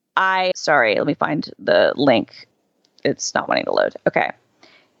sorry, let me find the link. It's not wanting to load. Okay,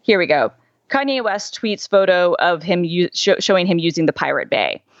 here we go. Kanye West tweets photo of him showing him using the Pirate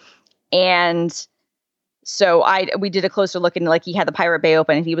Bay. And so we did a closer look and like he had the Pirate Bay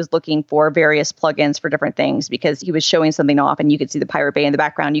open and he was looking for various plugins for different things because he was showing something off and you could see the Pirate Bay in the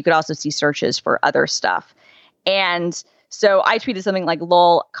background. You could also see searches for other stuff. And so I tweeted something like,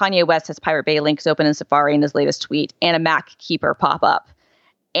 lol, Kanye West has Pirate Bay links open in Safari in his latest tweet and a Mac Keeper pop up.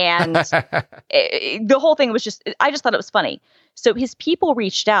 And the whole thing was I just thought it was funny. So his people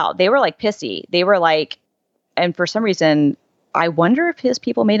reached out. They were like pissy. They were like, and for some reason, I wonder if his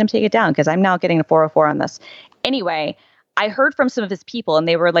people made him take it down because I'm now getting a 404 on this. Anyway, I heard from some of his people and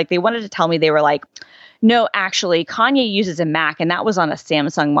they were like, they wanted to tell me, they were like, no, actually, Kanye uses a Mac and that was on a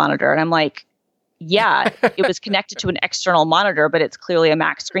Samsung monitor. And I'm like, yeah, it was connected to an external monitor, but it's clearly a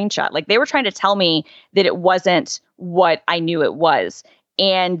Mac screenshot. Like they were trying to tell me that it wasn't what I knew it was.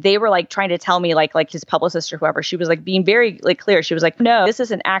 And they were like trying to tell me like his publicist or whoever, she was like being very like clear. She was like, no, this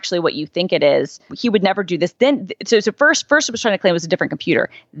isn't actually what you think it is. He would never do this. Then so first it was trying to claim it was a different computer.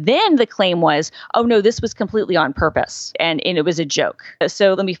 Then the claim was, oh no, this was completely on purpose. And it was a joke.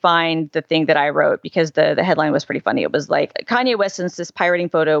 So let me find the thing that I wrote because the headline was pretty funny. It was like Kanye West insists pirating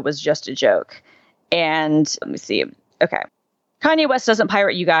photo was just a joke. And let me see. Okay. Kanye West doesn't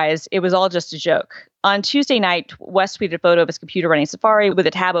pirate you guys. It was all just a joke. On Tuesday night, West tweeted a photo of his computer running Safari with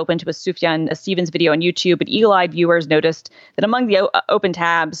a tab open to a Sufjan Stevens video on YouTube. But eagle-eyed viewers noticed that among the open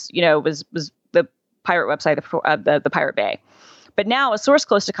tabs, was the pirate website, the Pirate Bay. But now a source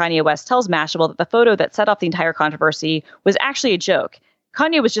close to Kanye West tells Mashable that the photo that set off the entire controversy was actually a joke.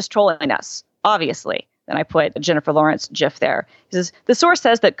 Kanye was just trolling us, obviously. And I put a Jennifer Lawrence GIF there. He says, the source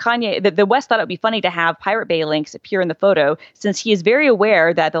says that the West thought it would be funny to have Pirate Bay links appear in the photo since he is very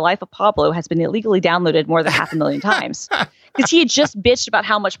aware that The Life of Pablo has been illegally downloaded more than 500,000 times. Because he had just bitched about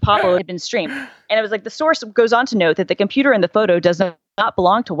how much Pablo had been streamed. And it was like the source goes on to note that the computer in the photo does not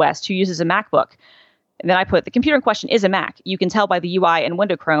belong to West, who uses a MacBook. And then I put, the computer in question is a Mac. You can tell by the UI and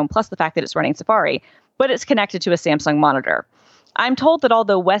window Chrome, plus the fact that it's running Safari, but it's connected to a Samsung monitor. I'm told that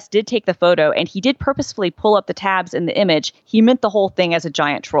although West did take the photo and he did purposefully pull up the tabs in the image, he meant the whole thing as a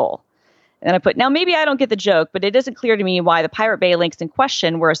giant troll. And I put, now maybe I don't get the joke, but it isn't clear to me why the Pirate Bay links in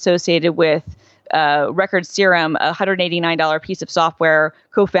question were associated with Record Serum, a $189 piece of software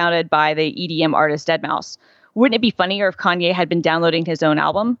co-founded by the EDM artist Deadmau5. Wouldn't it be funnier if Kanye had been downloading his own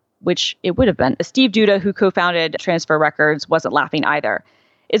album? Which it would have been. Steve Duda, who co-founded Transfer Records, wasn't laughing either.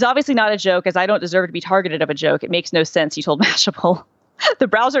 It's obviously not a joke, as I don't deserve to be targeted of a joke. It makes no sense, he told Mashable. The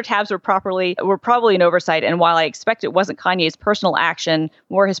browser tabs were probably an oversight, and while I expect it wasn't Kanye's personal action,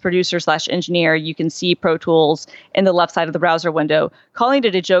 more his producer/engineer, you can see Pro Tools in the left side of the browser window. Calling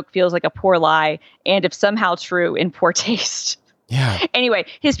it a joke feels like a poor lie, and if somehow true, in poor taste. Yeah. Anyway,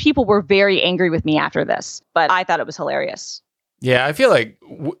 his people were very angry with me after this, but I thought it was hilarious. Yeah, I feel like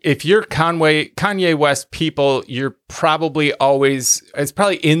if you're Kanye West people, you're probably it's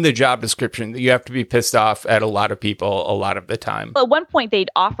probably in the job description that you have to be pissed off at a lot of people a lot of the time. At one point, they'd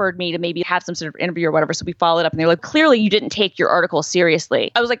offered me to maybe have some sort of interview or whatever, so we followed up and they were like, clearly you didn't take your article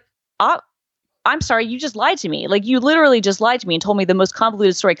seriously. I was like, I'm sorry, you just lied to me. Like, you literally just lied to me and told me the most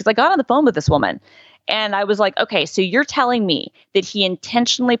convoluted story because I got on the phone with this woman. And I was like, okay, so you're telling me that he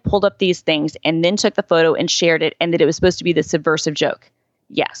intentionally pulled up these things and then took the photo and shared it and that it was supposed to be the subversive joke?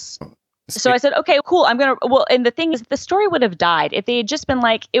 Yes. So I said, okay, cool. And the thing is, the story would have died if they had just been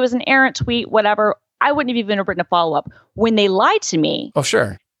like, it was an errant tweet, whatever. I wouldn't have even written a follow-up. When they lied to me. Oh,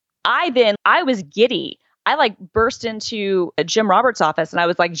 sure. I was giddy. I burst into Jim Roberts' office and I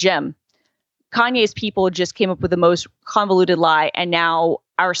was like, Jim, Kanye's people just came up with the most convoluted lie. And now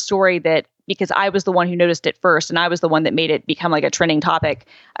our story because I was the one who noticed it first and I was the one that made it become like a trending topic.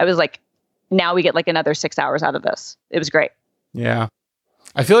 I was like, now we get like another 6 hours out of this. It was great. Yeah.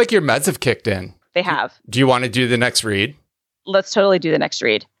 I feel like your meds have kicked in. They have. Do you want to do the next read? Let's totally do the next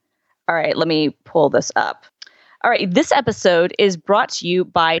read. All right, let me pull this up. All right, this episode is brought to you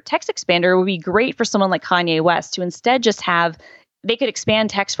by Text Expander. It would be great for someone like Kanye West to instead just have, they could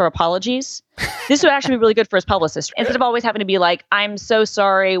expand text for apologies. This would actually be really good for his publicist. Instead of always having to be like, I'm so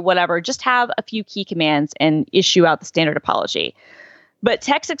sorry, whatever, just have a few key commands and issue out the standard apology. But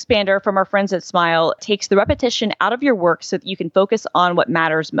Text Expander from our friends at Smile takes the repetition out of your work so that you can focus on what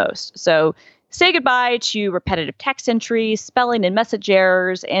matters most. So say goodbye to repetitive text entries, spelling and message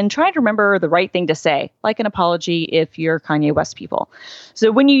errors, and try to remember the right thing to say, like an apology if you're Kanye West people.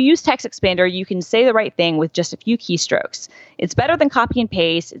 So when you use Text Expander, you can say the right thing with just a few keystrokes. It's better than copy and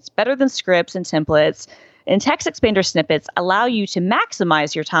paste. It's better than scripts and templates. And Text Expander snippets allow you to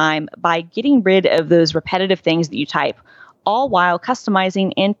maximize your time by getting rid of those repetitive things that you type, all while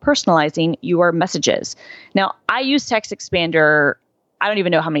customizing and personalizing your messages. Now, I use Text Expander, I don't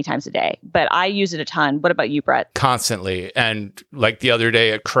even know how many times a day, but I use it a ton. What about you, Brett? Constantly. And like the other day,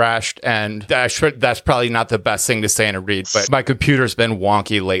 it crashed. And that's probably not the best thing to say in a read, but my computer's been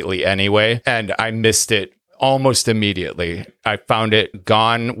wonky lately anyway. And I missed it almost immediately. I found it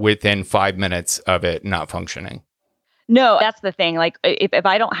gone within 5 minutes of it not functioning. No, that's the thing. Like if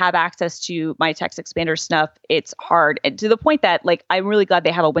I don't have access to my Text Expander stuff, it's hard. And to the point that like, I'm really glad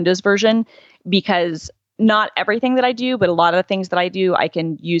they have a Windows version, because not everything that I do, but a lot of the things that I do, I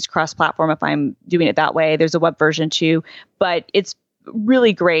can use cross-platform if I'm doing it that way. There's a web version too, but it's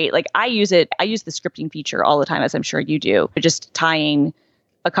really great. Like I use the scripting feature all the time, as I'm sure you do, just tying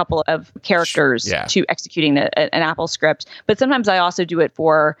a couple of characters to executing an Apple script. But sometimes I also do it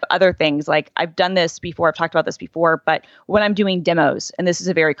for other things. Like I've done this before, I've talked about this before, but when I'm doing demos, and this is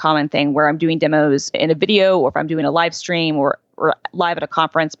a very common thing where I'm doing demos in a video, or if I'm doing a live stream or live at a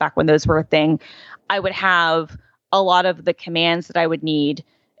conference back when those were a thing, I would have a lot of the commands that I would need.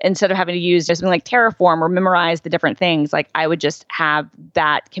 Instead of having to use something like Terraform or memorize the different things, like I would just have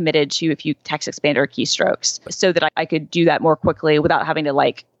that committed to a few Text Expander keystrokes so that I could do that more quickly without having to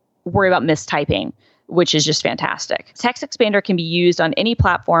like worry about mistyping, which is just fantastic. Text Expander can be used on any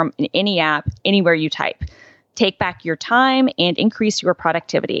platform, in any app, anywhere you type. Take back your time and increase your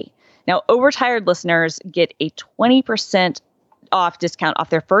productivity. Now, Overtired listeners get a 20% off discount off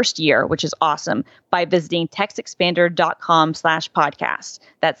their first year, which is awesome, by visiting textexpander.com/podcast.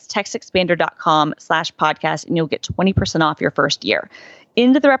 That's textexpander.com/podcast, and you'll get 20% off your first year.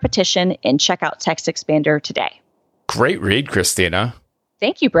 Into the repetition and check out Text Expander today. Great read, Christina.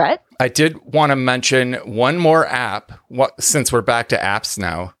 Thank you, Brett. I did want to mention one more app, since we're back to apps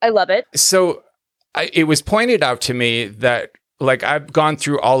now. I love it. So it was pointed out to me that like I've gone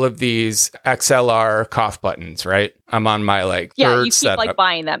through all of these XLR cough buttons, right? I'm on my third you keep setup. like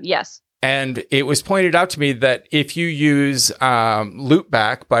buying them. Yes. And it was pointed out to me that if you use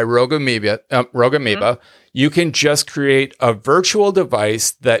Loopback by Rogue Amoeba, you can just create a virtual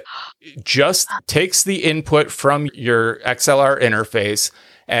device that just takes the input from your XLR interface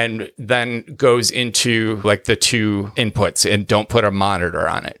and then goes into like the two inputs and don't put a monitor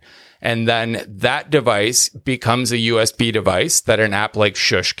on it. And then that device becomes a USB device that an app like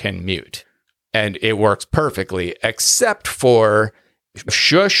Shush can mute. And it works perfectly, except for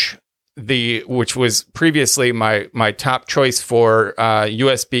Shush, which was previously my top choice for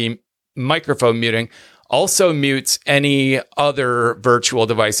USB microphone muting, also mutes any other virtual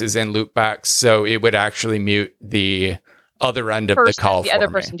devices in Loopback. So it would actually mute the other end of the call. The other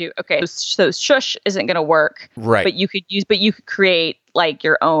person do. Okay. So Shush isn't going to work. Right. But you could create like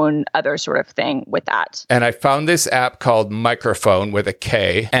your own other sort of thing with that. And I found this app called Microphone with a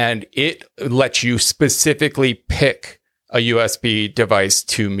K, and it lets you specifically pick a USB device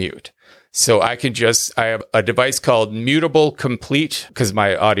to mute. So I have a device called Mutable Complete, because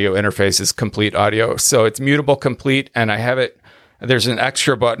my audio interface is Complete Audio. So it's Mutable Complete, and I have it. There's an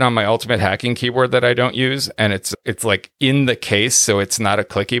extra button on my Ultimate Hacking keyboard that I don't use, and it's like in the case, so it's not a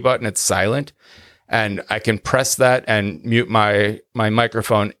clicky button, it's silent. And I can press that and mute my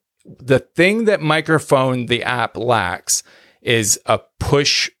microphone. The thing that Microphone, the app, lacks is a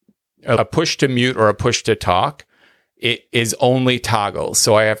push to mute or a push to talk. It is only toggle,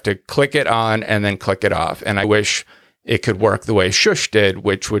 so I have to click it on and then click it off. And I wish it could work the way Shush did,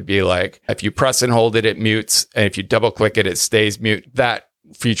 which would be like, if you press and hold it, it mutes. And if you double click it, it stays mute. That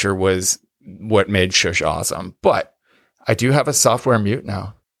feature was what made Shush awesome. But I do have a software mute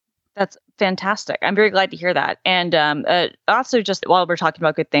now. That's fantastic. I'm very glad to hear that. And also, just while we're talking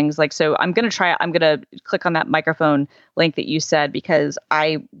about good things, like, so I'm going to click on that microphone link that you said, because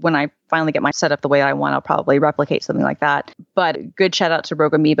when I finally get my setup the way I want, I'll probably replicate something like that. But good shout out to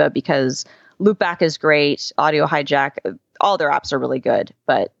Rogue Amoeba, because Loopback is great. Audio Hijack, all their apps are really good.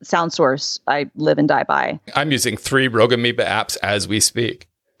 But SoundSource, I live and die by. I'm using 3 Rogue Amoeba apps as we speak.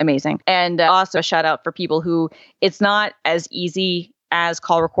 Amazing. And also a shout out for people who it's not as easy as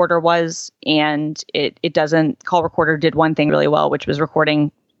Call Recorder was, and it doesn't. Call Recorder did one thing really well, which was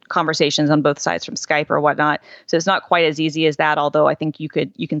recording conversations on both sides from Skype or whatnot. So it's not quite as easy as that, although I think you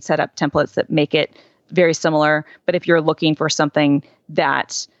can set up templates that make it very similar. But if you're looking for something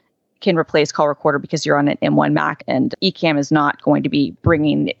that can replace Call Recorder because you're on an M1 Mac and Ecamm is not going to be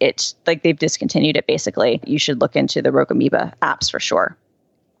bringing it, like they've discontinued it basically, you should look into the Rogue Amoeba apps for sure.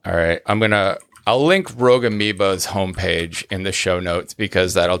 All right. I'll link Rogue Amoeba's homepage in the show notes,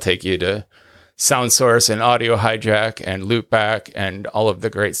 because that'll take you to SoundSource and Audio Hijack and Loopback and all of the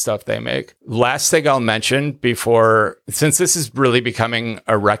great stuff they make. Last thing I'll mention before, since this is really becoming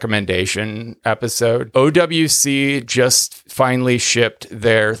a recommendation episode, OWC just finally shipped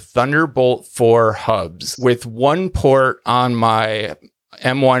their Thunderbolt 4 hubs. With one port on my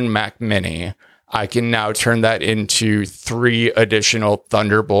M1 Mac Mini, I can now turn that into 3 additional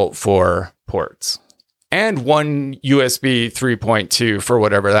Thunderbolt 4 ports and one USB 3.2 for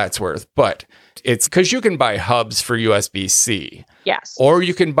whatever that's worth. But it's because you can buy hubs for USB-C. Yes. Or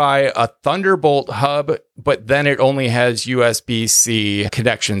you can buy a Thunderbolt hub, but then it only has USB-C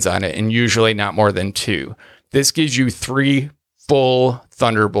connections on it, and usually not more than 2. This gives you 3 full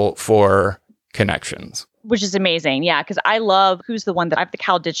Thunderbolt 4 connections. Which is amazing. Yeah, because I love, who's the one that I have the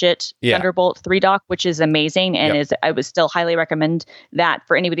CalDigit Thunderbolt 3 dock, which is amazing. And I would still highly recommend that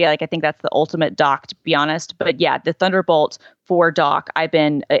for anybody. Like, I think that's the ultimate dock, to be honest. But yeah, the Thunderbolt 4 dock, I've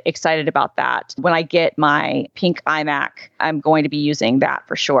been excited about that. When I get my pink iMac, I'm going to be using that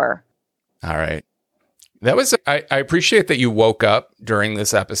for sure. All right. I appreciate that you woke up during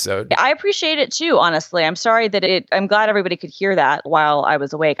this episode. I appreciate it too, honestly. I'm sorry that I'm glad everybody could hear that while I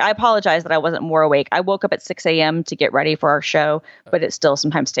was awake. I apologize that I wasn't more awake. I woke up at 6 a.m. to get ready for our show, but it still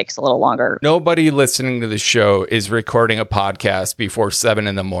sometimes takes a little longer. Nobody listening to the show is recording a podcast before 7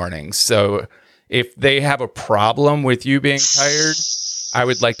 a.m. So if they have a problem with you being tired, I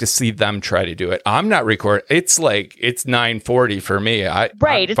would like to see them try to do it. I'm not recording. It's 9:40 for me.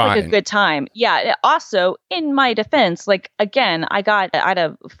 Right. It's fine. Like a good time. Yeah. Also, in my defense, like, again, I had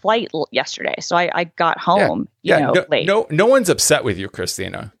a flight yesterday, so I got home, late. No one's upset with you,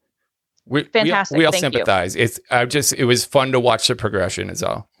 Christina. Fantastic. We all sympathize. It was fun to watch the progression is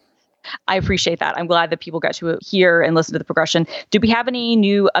all. I appreciate that. I'm glad that people got to hear and listen to the progression. Do we have any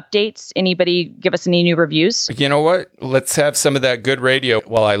new updates? Anybody give us any new reviews? You know what? Let's have some of that good radio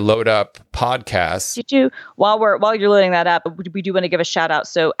while I load up podcasts. While you're loading that up, we do want to give a shout out.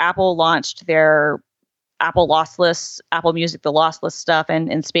 So Apple launched their Apple Music, the lossless stuff,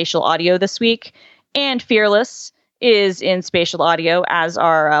 and in spatial audio this week. And Fearless is in spatial audio, as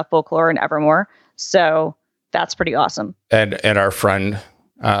are Folklore and Evermore. So that's pretty awesome. And our friend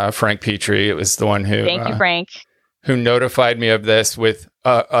Frank Petrie, it was the one who thank you, Frank, who notified me of this with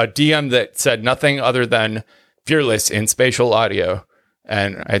a DM that said nothing other than Fearless in spatial audio,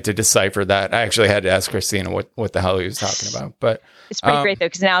 and I had to decipher that. I actually had to ask Christina what the hell he was talking about, but it's pretty great though,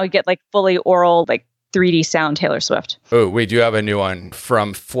 because now we get like fully oral, like 3D sound Taylor Swift. Oh, we do have a new one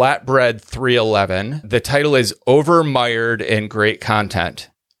from Flatbread 311. The title is Overmired in Great Content.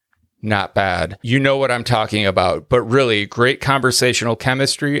 Not bad. You know what I'm talking about, but really great conversational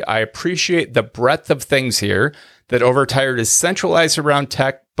chemistry. I appreciate the breadth of things here, that Overtired is centralized around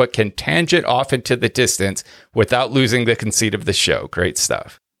tech, but can tangent off into the distance without losing the conceit of the show. Great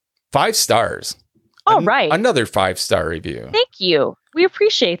stuff. 5 stars. All right. Another 5-star review. Thank you. We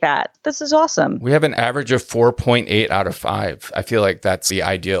appreciate that. This is awesome. We have an average of 4.8 out of 5. I feel like that's the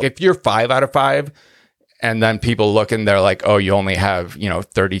ideal. If you're 5 out of 5, and then people look and they're like, oh, you only have,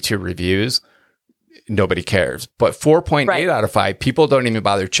 32 reviews, nobody cares. But 4.8 out of 5, people don't even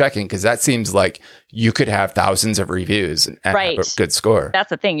bother checking, because that seems like you could have thousands of reviews and have a good score.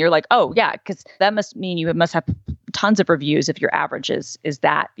 That's the thing. You're like, oh, yeah, because that must mean you must have tons of reviews if your average is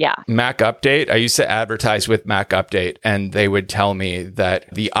that. Yeah. Mac Update. I used to advertise with Mac Update, and they would tell me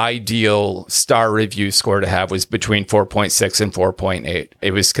that the ideal star review score to have was between 4.6 and 4.8.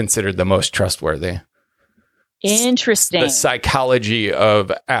 It was considered the most trustworthy. Interesting. The psychology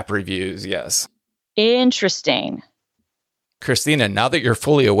of app reviews, yes. Interesting. Christina, now that you're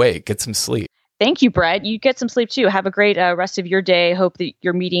fully awake, get some sleep. Thank you, Brett. You get some sleep too. Have a great rest of your day. Hope that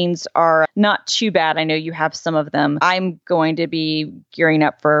your meetings are not too bad. I know you have some of them. I'm going to be gearing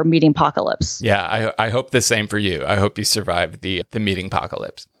up for meeting apocalypse. Yeah, I hope the same for you. I hope you survive the meeting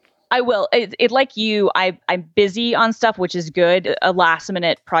apocalypse. I will. Like you, I'm busy on stuff, which is good. A last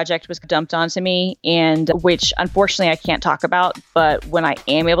minute project was dumped onto me, and which unfortunately I can't talk about. But when I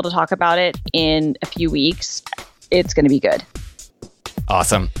am able to talk about it in a few weeks, it's going to be good.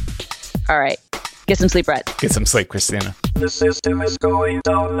 Awesome. All right. Get some sleep, Brett. Get some sleep, Christina. The system is going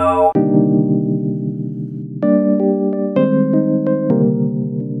down now.